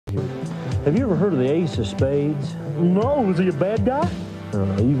Have you ever heard of the Ace of Spades? No, is he a bad guy?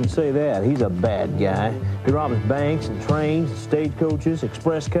 You can say that. He's a bad guy. He robs banks and trains and stagecoaches,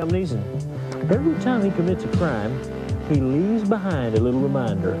 express companies, and every time he commits a crime, he leaves behind a little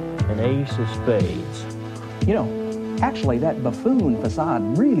reminder, an Ace of Spades. You know, actually, that buffoon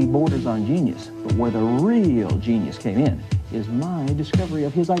facade really borders on genius. But where the real genius came in is my discovery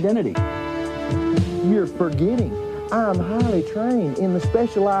of his identity. You're forgetting. I'm highly trained in the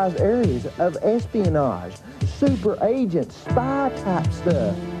specialized areas of espionage, super agent, spy type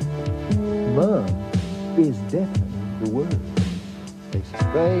stuff. Mum is definitely the word. Ace of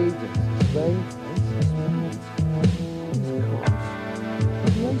Spades, Ace of Spades, Ace of Spades.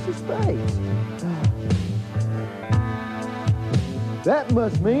 The Ace of Spades. That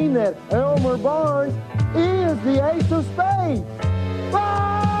must mean that Elmer Barnes is the Ace of Spades.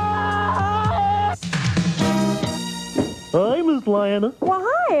 Hey, Miss Lana. Well,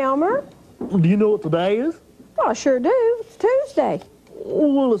 hi, Elmer. Do you know what today is? Well, I sure do. It's Tuesday.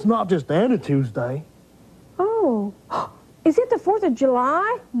 Well, it's not just any Tuesday. Oh. Is it the 4th of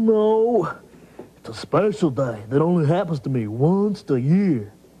July? No. It's a special day that only happens to me once a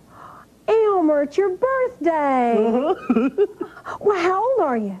year. Elmer, it's your birthday. Well, how old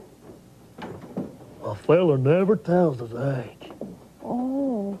are you? A fella never tells his age.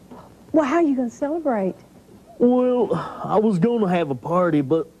 Oh. Well, how are you going to celebrate? Well, I was going to have a party,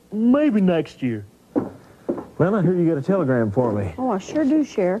 but maybe next year. Well, I hear you got a telegram for me. Oh, I sure do,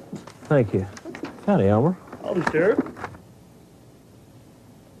 Sheriff. Thank you. Howdy, Elmer. Howdy, Sheriff.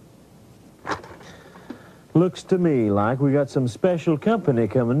 Looks to me like we got some special company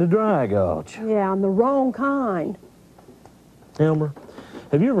coming to Dry Gulch. Yeah, I'm the wrong kind. Elmer,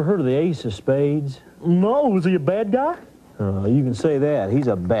 have you ever heard of the Ace of Spades? No, is he a bad guy? You can say that. He's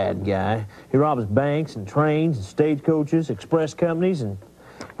a bad guy. He robs banks and trains and stagecoaches, express companies, and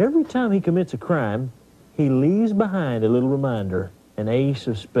every time he commits a crime, he leaves behind a little reminder, an Ace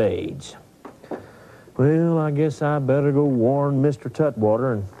of Spades. Well, I guess I better go warn Mr.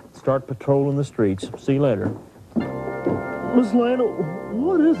 Tutwater and start patrolling the streets. See you later. Miss Lana,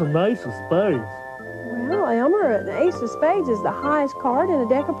 what is an Ace of Spades? Well, Elmer, an Ace of Spades is the highest card in a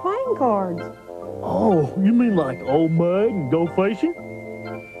deck of playing cards. Oh, you mean like Old Maid and go fishing?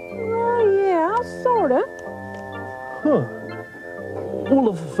 Well, yeah, sorta. Huh.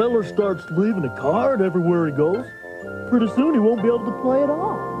 Well, if a feller starts leaving a card everywhere he goes, pretty soon he won't be able to play at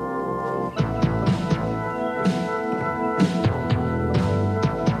all.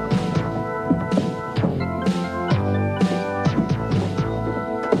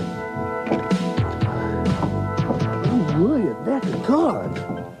 Oh, really, a deck of cards.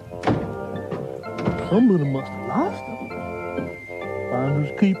 Somebody must have lost them.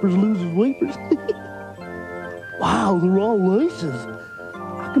 Finders, keepers, losers, weepers. Wow, they're all aces.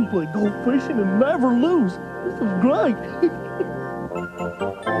 I can play gold fishing and never lose. This is great.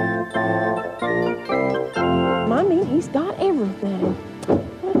 I mean, he's got everything.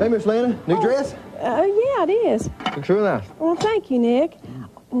 Hey, Miss Lana, new dress? Yeah, it is. Looks real nice. Well, thank you, Nick.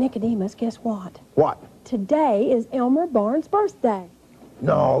 Nicodemus, guess what? What? Today is Elmer Barnes' birthday.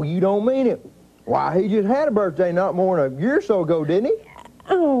 No, you don't mean it. Why, he just had a birthday not more than a year or so ago, didn't he?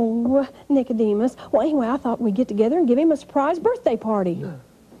 Oh, Nicodemus. Well, anyway, I thought we'd get together and give him a surprise birthday party.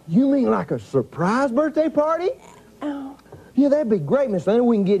 You mean like a surprise birthday party? Oh. Yeah, that'd be great, Miss Lana.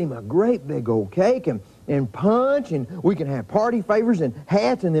 We can get him a great big old cake and punch, and we can have party favors and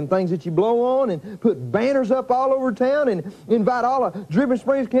hats and them things that you blow on and put banners up all over town and invite all of Dripping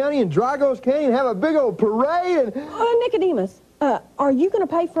Springs County and Dry Gulch County and have a big old parade and... Nicodemus, are you going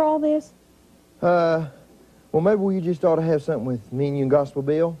to pay for all this? Well, maybe we just ought to have something with me and you and Gospel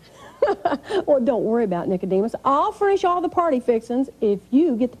Bill. Well, don't worry about it, Nicodemus. I'll furnish all the party fixings if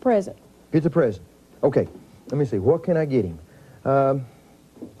you get the present. Get the present. Okay, let me see. What can I get him?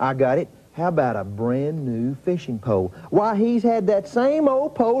 I got it. How about a brand new fishing pole? Why, he's had that same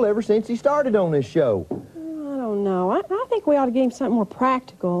old pole ever since he started on this show. I don't know. I think we ought to get him something more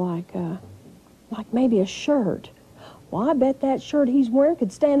practical, like maybe a shirt. Well, I bet that shirt he's wearing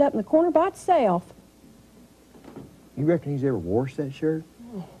could stand up in the corner by itself. You reckon he's ever washed that shirt?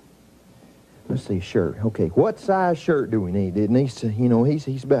 Let's see, shirt. Okay, what size shirt do we need? It needs to, you know,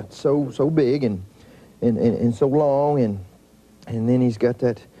 he's about so big and so long, and then he's got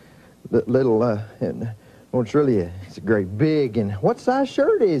that little, well, it's a great big, and what size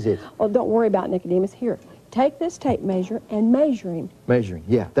shirt is it? Well, don't worry about it, Nicodemus. Here, take this tape measure and measure him. Measuring,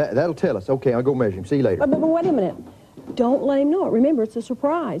 yeah, that'll tell us. Okay, I'll go measure him. See you later. But wait a minute. Don't let him know it. Remember, it's a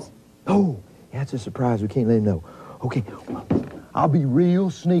surprise. Oh, yeah, it's a surprise. We can't let him know. Okay, I'll be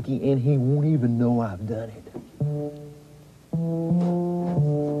real sneaky, and he won't even know I've done it.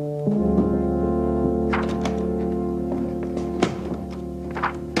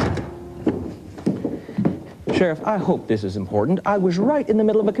 Sheriff, I hope this is important. I was right in the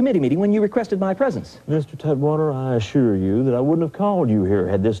middle of a committee meeting when you requested my presence. Mr. Tutwater, I assure you that I wouldn't have called you here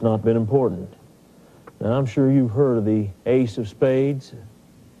had this not been important. Now, I'm sure you've heard of the Ace of Spades.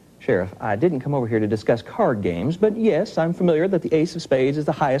 Sheriff, I didn't come over here to discuss card games, but yes, I'm familiar that the Ace of Spades is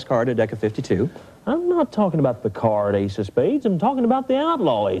the highest card in a deck of 52. I'm not talking about the card Ace of Spades. I'm talking about the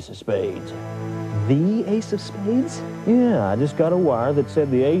outlaw Ace of Spades. The Ace of Spades? Yeah, I just got a wire that said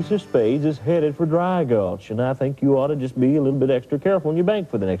the Ace of Spades is headed for Dry Gulch, and I think you ought to just be a little bit extra careful in your bank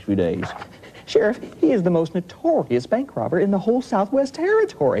for the next few days. Sheriff, he is the most notorious bank robber in the whole Southwest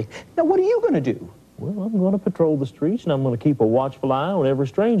Territory. Now, what are you going to do? Well, I'm going to patrol the streets, and I'm going to keep a watchful eye on every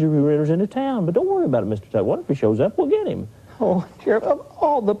stranger who enters into town. But don't worry about it, Mr. Tutwater. If he shows up, we'll get him. Oh, Sheriff, of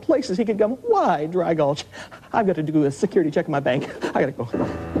all the places he could come, why Dry Gulch? I've got to do a security check in my bank. I got to go.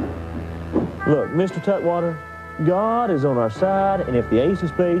 Look, Mr. Tutwater, God is on our side, and if the Ace of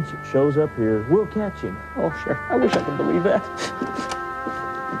Spades shows up here, we'll catch him. Oh, Sheriff, I wish I could believe that.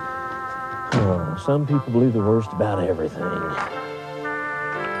 Oh, some people believe the worst about everything.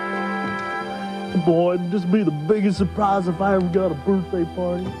 Boy, it'd just be the biggest surprise if I ever got a birthday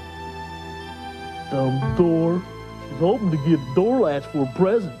party. Dumb door. I was hoping to get a door latch for a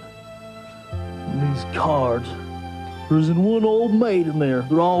present. And these cards. There isn't one old maid in there.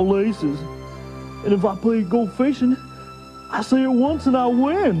 They're all aces. And if I play go fishing, I say it once and I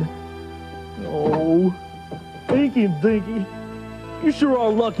win. Oh, Inky and Dinky, you sure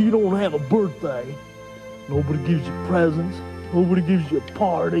are lucky you don't have a birthday. Nobody gives you presents. Nobody gives you a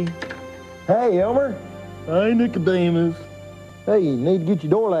party. Hey, Elmer. Hey, Nicodemus. Hey, you need to get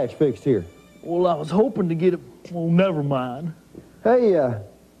your door latch fixed here. Well, I was hoping to get it. Well, never mind. Hey,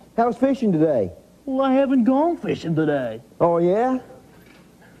 how's fishing today? Well, I haven't gone fishing today. Oh, yeah?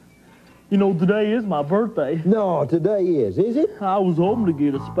 You know, today is my birthday. No, today is it? I was hoping to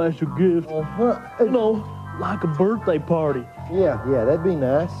get a special gift. You know, like a birthday party. Yeah, that'd be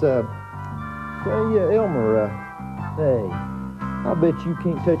nice. Hey, Elmer, hey, I bet you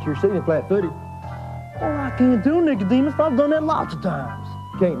can't touch your ceiling flat-footed. Well, I can't do Nicodemus. I've done that lots of times.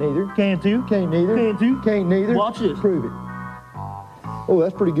 Can't neither. Can't you? Can't neither. Can't you? Can't neither. Watch this. Prove it. Oh,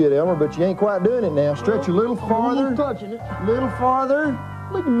 that's pretty good, Elmer, but you ain't quite doing it now. Stretch a little farther. I'm touching it. A little farther.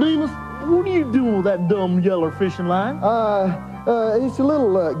 Nicodemus, what are you doing with that dumb yellow fishing line? It's a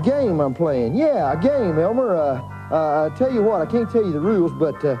little game I'm playing. Yeah, a game, Elmer. I tell you what, I can't tell you the rules,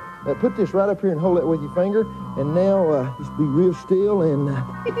 but put this right up here and hold it with your finger. And now, just be real still and,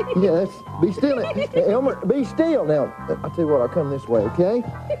 yeah, be still. Elmer, be still. Now, I'll tell you what, I'll come this way, okay?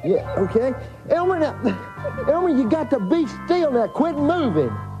 Yeah, okay. Elmer, you got to be still now. Quit moving.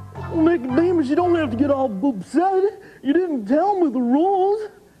 Well, Nicodemus, you don't have to get all upset. You didn't tell me the rules.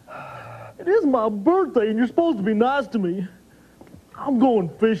 It is my birthday, and you're supposed to be nice to me. I'm going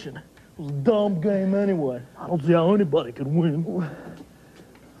fishing. It was a dumb game anyway. I don't see how anybody could win.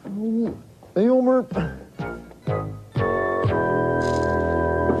 Elmer.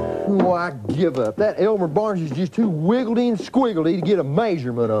 Oh, I give up. That Elmer Barnes is just too wiggledy and squiggledy to get a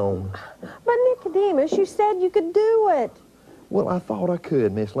measurement on. But Nicodemus, you said you could do it. Well, I thought I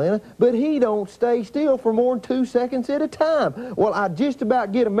could, Miss Lana, but he don't stay still for more than 2 seconds at a time. Well, I just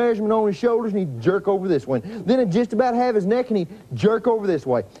about get a measurement on his shoulders and he'd jerk over this one. Then I just about have his neck and he'd jerk over this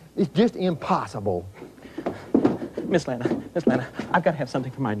way. It's just impossible. Miss Lana, I've got to have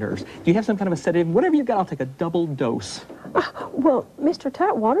something for my nerves. Do you have some kind of a sedative? Whatever you've got, I'll take a double dose. Well, Mr.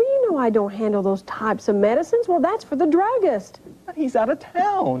 Tutwater, you know I don't handle those types of medicines. Well, that's for the druggist. But he's out of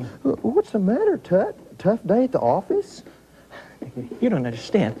town. What's the matter, Tut? Tough day at the office? You don't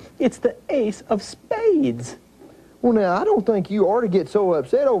understand. It's the Ace of Spades. Well, now, I don't think you ought to get so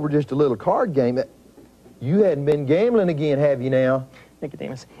upset over just a little card game. You hadn't been gambling again, have you now?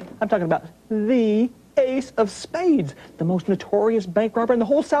 Nicodemus, I'm talking about the Ace of Spades, the most notorious bank robber in the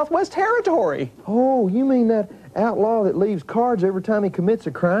whole Southwest Territory. Oh, you mean that outlaw that leaves cards every time he commits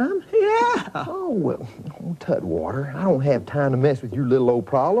a crime? Yeah. Oh, well, Tutwater, I don't have time to mess with your little old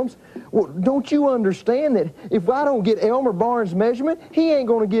problems. Well, don't you understand that if I don't get Elmer Barnes' measurement, he ain't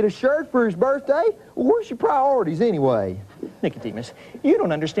going to get a shirt for his birthday? Well, where's your priorities anyway? Nicodemus, you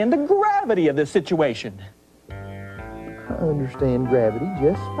don't understand the gravity of this situation. I understand gravity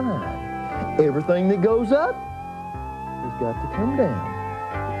just fine. Everything that goes up has got to come down.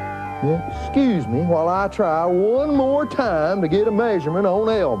 Yeah, excuse me while I try one more time to get a measurement on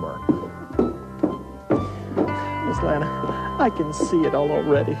Elmer. Miss Lana, I can see it all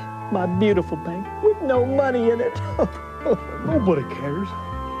already. My beautiful bank with no money in it. Nobody cares.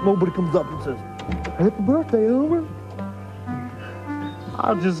 Nobody comes up and says, Happy birthday, Elmer.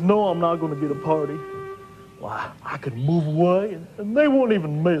 I just know I'm not going to get a party. Why, I could move away and they won't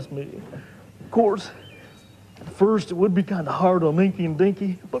even miss me. Of course, At first, it would be kind of hard on Inky and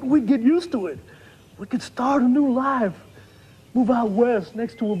Dinky, but we'd get used to it. We could start a new life. Move out west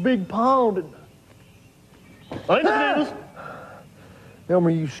next to a big pond and... Ain't it, Dennis? Elmer,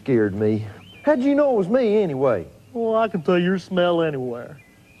 you scared me. How'd you know it was me anyway? Well, I can tell your smell anywhere.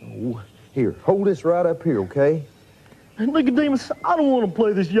 Oh, here, hold this right up here, okay? And Nicodemus, I don't want to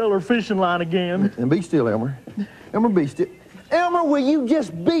play this yeller fishing line again. And be still, Elmer. Elmer, be still. Elmer, will you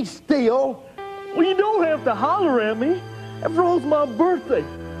just be still? Well, you don't have to holler at me. After all, it's my birthday.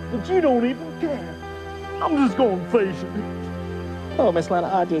 But you don't even care. I'm just going fishing. Oh, Miss Lana,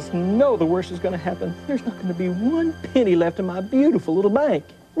 I just know the worst is going to happen. There's not going to be one penny left in my beautiful little bank.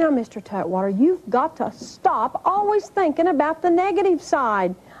 Now, Mr. Tutwater, you've got to stop always thinking about the negative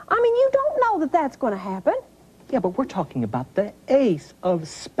side. I mean, you don't know that that's going to happen. Yeah, but we're talking about the Ace of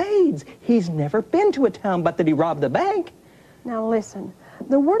Spades. He's never been to a town but that he robbed the bank. Now, listen.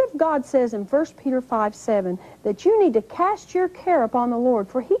 The Word of God says in 1 Peter 5:7 that you need to cast your care upon the Lord,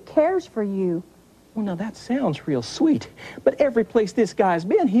 for He cares for you. Well, now that sounds real sweet, but every place this guy's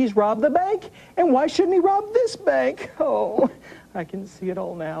been, he's robbed the bank. And why shouldn't he rob this bank? Oh, I can see it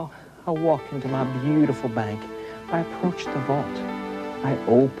all now. I walk into my beautiful bank. I approach the vault. I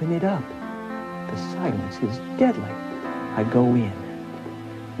open it up. The silence is deadly. I go in.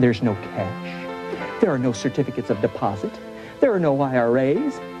 There's no cash. There are no certificates of deposit. There are no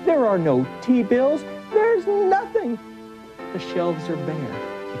IRAs. There are no T-bills. There's nothing. The shelves are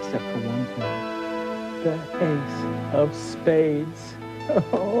bare, except for one thing. The Ace of Spades.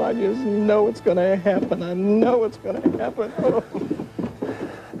 Oh, I just know it's going to happen. I know it's going to happen. Oh.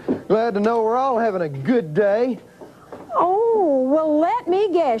 Glad to know we're all having a good day. Oh, well, let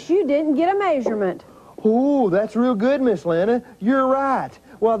me guess. You didn't get a measurement. Oh, that's real good, Miss Lana. You're right.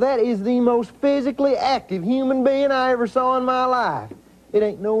 Well, that is the most physically active human being I ever saw in my life. It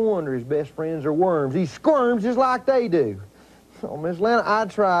ain't no wonder his best friends are worms. He squirms just like they do. Oh, Miss Lana, I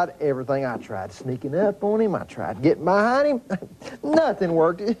tried everything. I tried sneaking up on him. I tried getting behind him. Nothing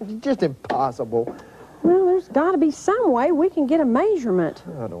worked. It's just impossible. Well, there's got to be some way we can get a measurement.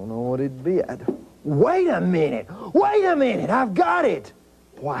 I don't know what it'd be. Wait a minute. Wait a minute. I've got it.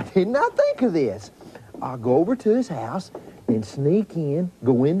 Why didn't I think of this? I'll go over to his house and sneak in,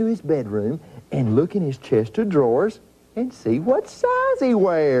 go into his bedroom, and look in his chest of drawers and see what size he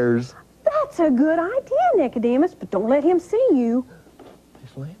wears. That's a good idea, Nicodemus, but don't let him see you.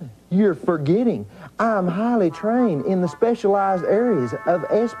 Miss Lana, you're forgetting. I'm highly trained in the specialized areas of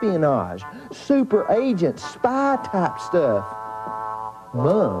espionage, super agent, spy-type stuff.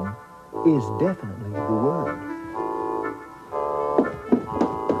 Mum is definitely the word.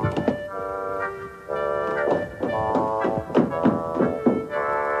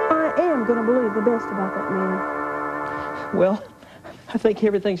 I am going to believe the best about that man. Well, I think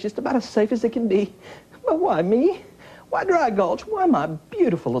everything's just about as safe as it can be. But why me? Why Dry Gulch? Why my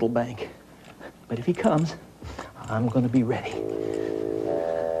beautiful little bank? But if he comes, I'm going to be ready.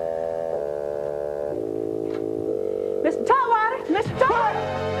 Mr. Tutwater! Mr. Tutwater!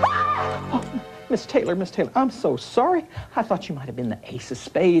 Oh, Miss Taylor, I'm so sorry. I thought you might have been the Ace of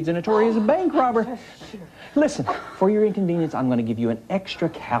Spades, a notorious bank robber. Listen, for your inconvenience, I'm going to give you an extra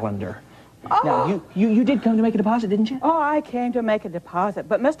calendar. Now, you did come to make a deposit, didn't you? Oh, I came to make a deposit,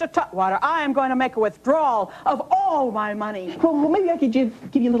 but Mr. Tutwater, I am going to make a withdrawal of all my money. Well, maybe I could give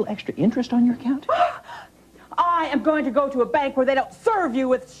you a little extra interest on your account. I am going to go to a bank where they don't serve you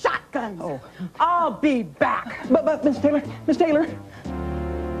with shotguns. Oh. I'll be back. But Miss Taylor.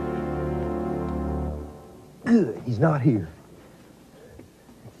 Good, he's not here.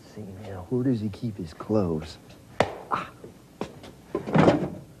 Let's see now, where does he keep his clothes?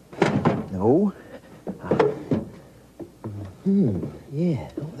 No. Yeah.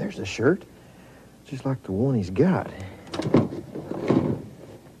 Oh, there's a shirt. Just like the one he's got.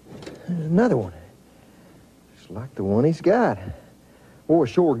 There's another one. Just like the one he's got. Boy,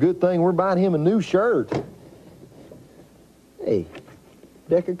 sure a good thing we're buying him a new shirt. Hey,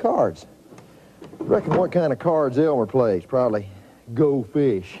 deck of cards. Reckon what kind of cards Elmer plays? Probably Go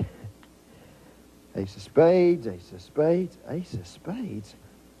Fish. Ace of Spades, Ace of Spades, Ace of Spades.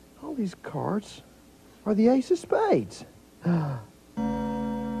 All these cards are the Ace of Spades.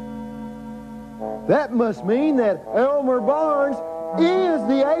 That must mean that Elmer Barnes is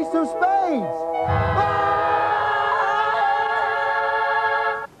the Ace of Spades.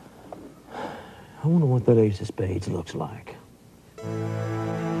 I wonder what that Ace of Spades looks like.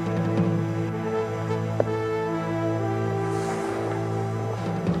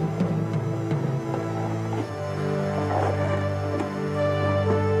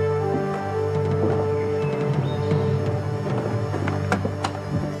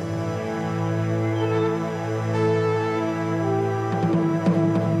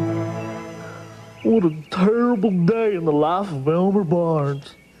 incredible day in the life of Elmer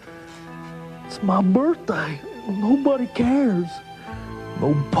Barnes. It's my birthday. Nobody cares.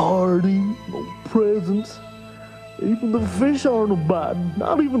 No party, no presents. Even the fish aren't invited,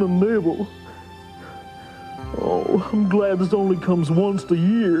 not even a nibble. Oh, I'm glad this only comes once a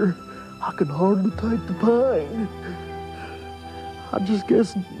year. I can hardly take the pain. I just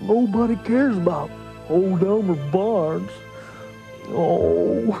guess nobody cares about old Elmer Barnes.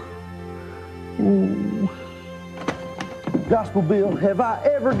 Oh. Ooh. Gospel Bill, have I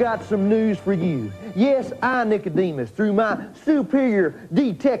ever got some news for you? Yes, I, Nicodemus, through my superior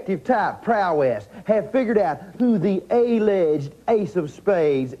detective-type prowess, have figured out who the alleged Ace of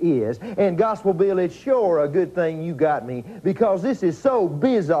Spades is. And Gospel Bill, it's sure a good thing you got me, because this is so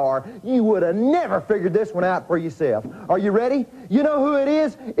bizarre, you would have never figured this one out for yourself. Are you ready? You know who it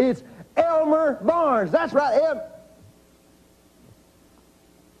is? It's Elmer Barnes. That's right,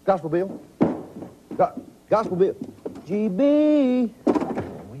 Gospel Bill? Gospel Bill? GB?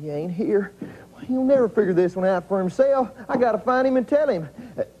 Oh, he ain't here. Well, he'll never figure this one out for himself. I gotta find him and tell him.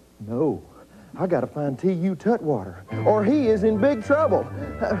 No, I gotta find T.U. Tutwater, or he is in big trouble.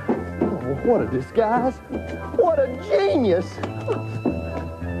 Oh, what a disguise. What a genius.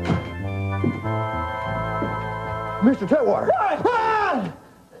 Mr. Tutwater. What? Ah!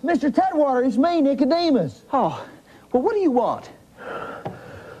 Mr. Tutwater, it's me, Nicodemus. Oh, well, what do you want?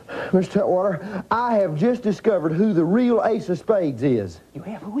 Mr. Tutwater, I have just discovered who the real Ace of Spades is. You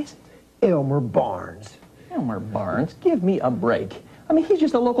have? Who is it? Elmer Barnes. Elmer Barnes? Give me a break. I mean, he's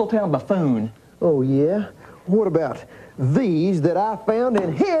just a local town buffoon. Oh, yeah? What about these that I found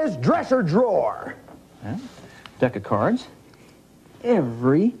in his dresser drawer? Huh? Deck of cards.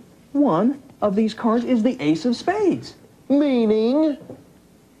 Every one of these cards is the Ace of Spades. Meaning?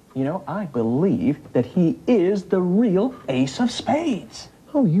 You know, I believe that he is the real Ace of Spades.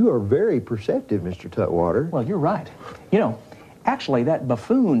 Oh, you are very perceptive, Mr. Tutwater. Well, you're right. You know, actually, that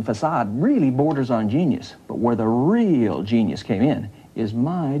buffoon facade really borders on genius. But where the real genius came in is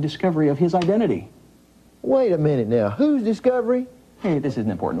my discovery of his identity. Wait a minute now. Whose discovery? Hey, this isn't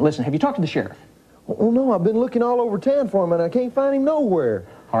important. Listen, have you talked to the sheriff? Oh, no, I've been looking all over town for him, and I can't find him nowhere.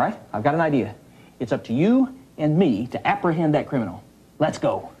 All right, I've got an idea. It's up to you and me to apprehend that criminal. Let's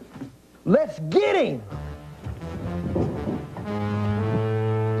go. Let's get him!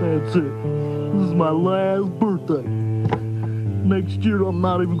 That's it. This is my last birthday. Next year, I'm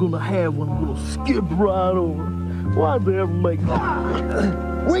not even going to have one. I'm going to skip right over. Why'd they ever make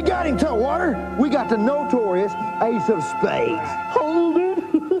that? We got him, Tutwater. We got the notorious Ace of Spades. Hold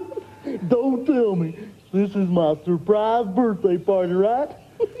it. Don't tell me. This is my surprise birthday party, right?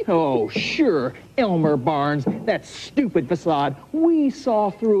 Oh, sure, Elmer Barnes, that stupid facade. We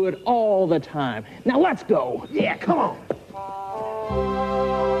saw through it all the time. Now let's go. Yeah, come on.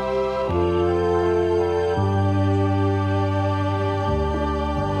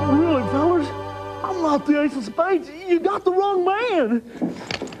 Really, fellas? I'm not the Ace of Spades. You got the wrong man.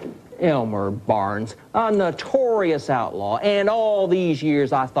 Elmer Barnes, a notorious outlaw, and all these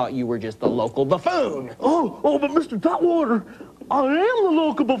years I thought you were just the local buffoon. Oh, but Mr. Tutwater, I am the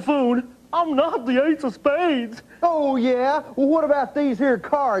local buffoon. I'm not the Ace of Spades. Oh, yeah? Well, what about these here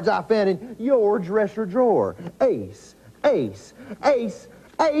cards I found in your dresser drawer? Ace, ace, ace,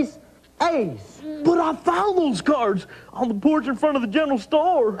 ace, ace. But I found those cards on the porch in front of the general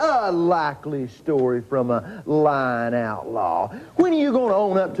store. A likely story from a lying outlaw. When are you going to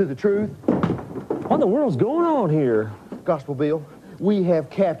own up to the truth? What in the world's going on here? Gospel Bill, we have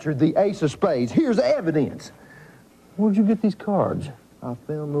captured the Ace of Spades. Here's the evidence. Where'd you get these cards? I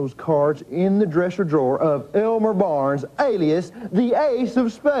found those cards in the dresser drawer of Elmer Barnes, alias the Ace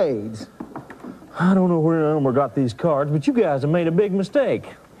of Spades. I don't know where Elmer got these cards, but you guys have made a big mistake.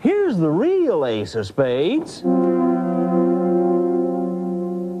 Here's the real Ace of Spades.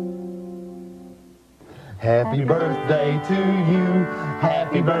 Happy birthday to you.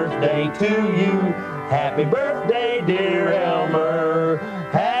 Happy birthday to you. Happy birthday, dear Elmer.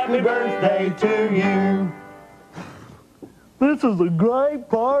 Happy birthday to you. This is a great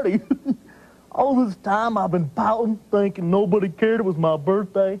party. All this time I've been pouting, thinking nobody cared it was my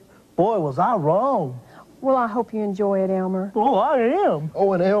birthday. Boy, was I wrong. Well, I hope you enjoy it, Elmer. Oh, I am.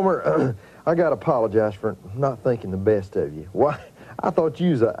 Oh, and Elmer, I got to apologize for not thinking the best of you. Why, I thought you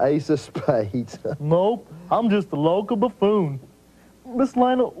was an Ace of Spades. Nope, I'm just a local buffoon. Miss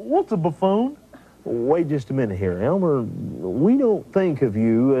Lana, what's a buffoon? Wait just a minute here, Elmer. We don't think of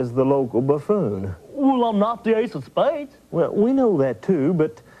you as the local buffoon. Well, I'm not the Ace of Spades. Well, we know that too,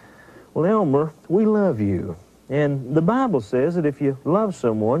 but, well, Elmer, we love you. And the Bible says that if you love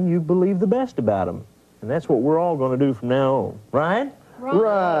someone, you believe the best about them. And that's what we're all going to do from now on, right?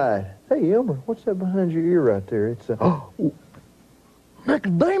 Right. Hey, Elmer, what's that behind your ear right there? It's a...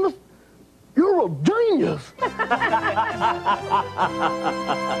 Nicodemus, you're a genius.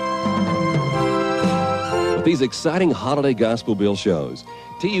 With these exciting holiday gospel bill shows,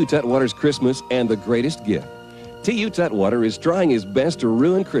 T.U. Tutwater's Christmas and the Greatest Gift. T.U. Tutwater is trying his best to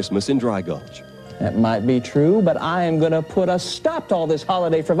ruin Christmas in Dry Gulch. That might be true, but I am going to put a stop to all this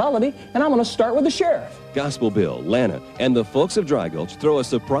holiday frivolity, and I'm going to start with the sheriff. Gospel Bill, Lana, and the folks of Dry Gulch throw a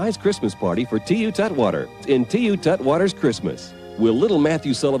surprise Christmas party for T.U. Tutwater in T.U. Tutwater's Christmas. Will little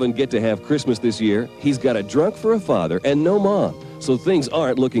Matthew Sullivan get to have Christmas this year? He's got a drunk for a father and no mom, so things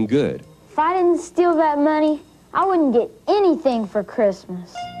aren't looking good. If I didn't steal that money, I wouldn't get anything for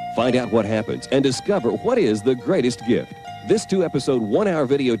Christmas. Find out what happens and discover what is the greatest gift. This 2-episode, 1-hour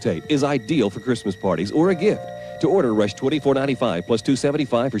videotape is ideal for Christmas parties or a gift. To order, rush $24.95 plus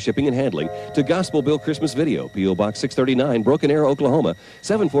 $2.75 for shipping and handling to Gospel Bill Christmas Video, P.O. Box 639, Broken Arrow, Oklahoma,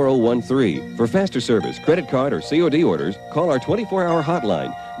 74013. For faster service, credit card, or COD orders, call our 24-hour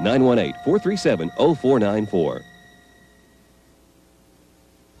hotline, 918-437-0494.